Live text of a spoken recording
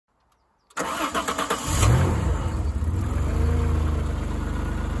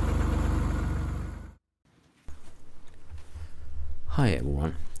Hi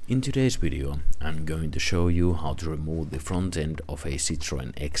everyone, in today's video I'm going to show you how to remove the front end of a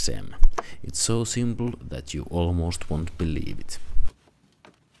Citroen XM. It's so simple that you almost won't believe it.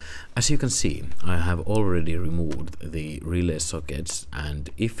 As you can see, I have already removed the relay sockets,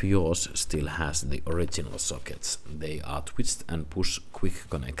 and if yours still has the original sockets, they are twist and push quick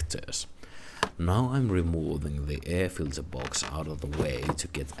connectors. Now I'm removing the air filter box out of the way to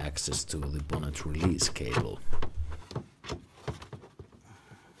get access to the bonnet release cable.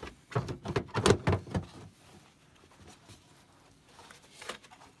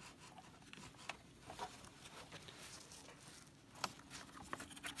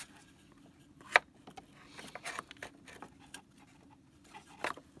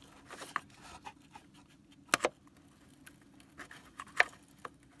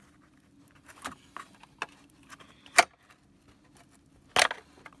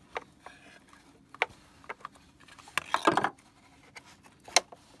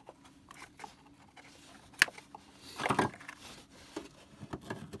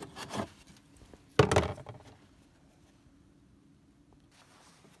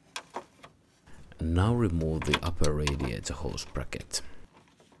 Now remove the upper radiator hose bracket.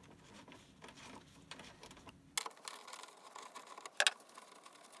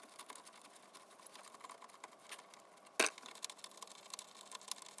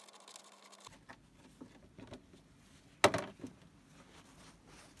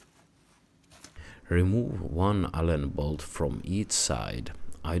 Remove one Allen bolt from each side.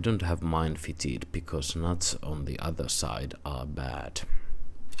 I don't have mine fitted because nuts on the other side are bad.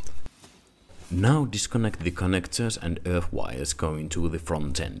 Now disconnect the connectors and earth wires going to the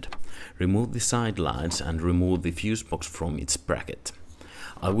front end. Remove the side lights and remove the fuse box from its bracket.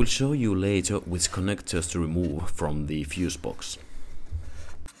 I will show you later which connectors to remove from the fuse box.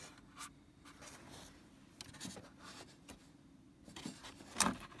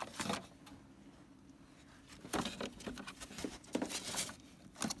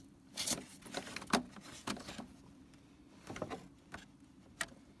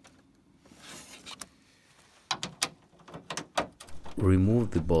 Remove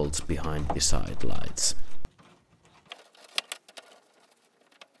the bolts behind the side lights.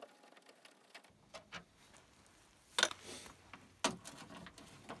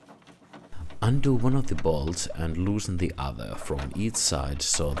 Undo one of the bolts and loosen the other from each side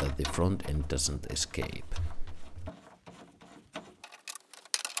so that the front end doesn't escape.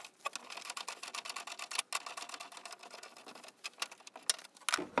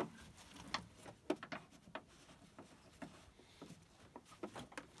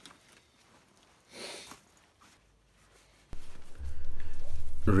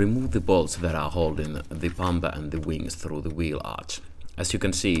 Remove the bolts that are holding the bumper and the wings through the wheel arch. As you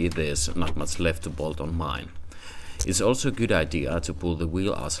can see, there's not much left to bolt on mine. It's also a good idea to pull the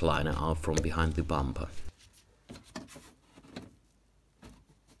wheel arch liner out from behind the bumper.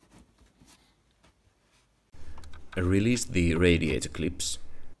 Release the radiator clips.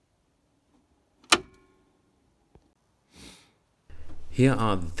 Here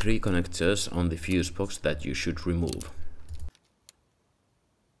are the three connectors on the fuse box that you should remove.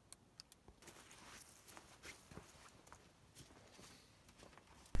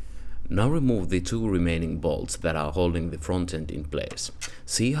 Now remove the two remaining bolts that are holding the front end in place.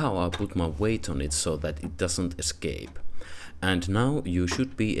 See how I put my weight on it so that it doesn't escape. And now you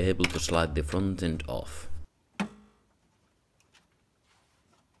should be able to slide the front end off.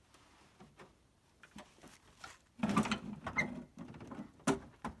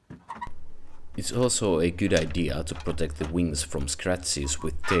 It's also a good idea to protect the wings from scratches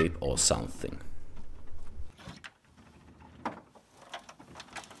with tape or something.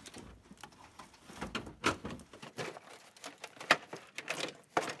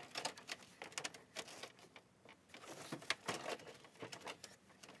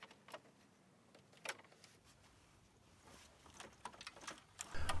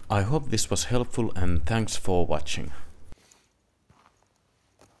 I hope this was helpful, and thanks for watching.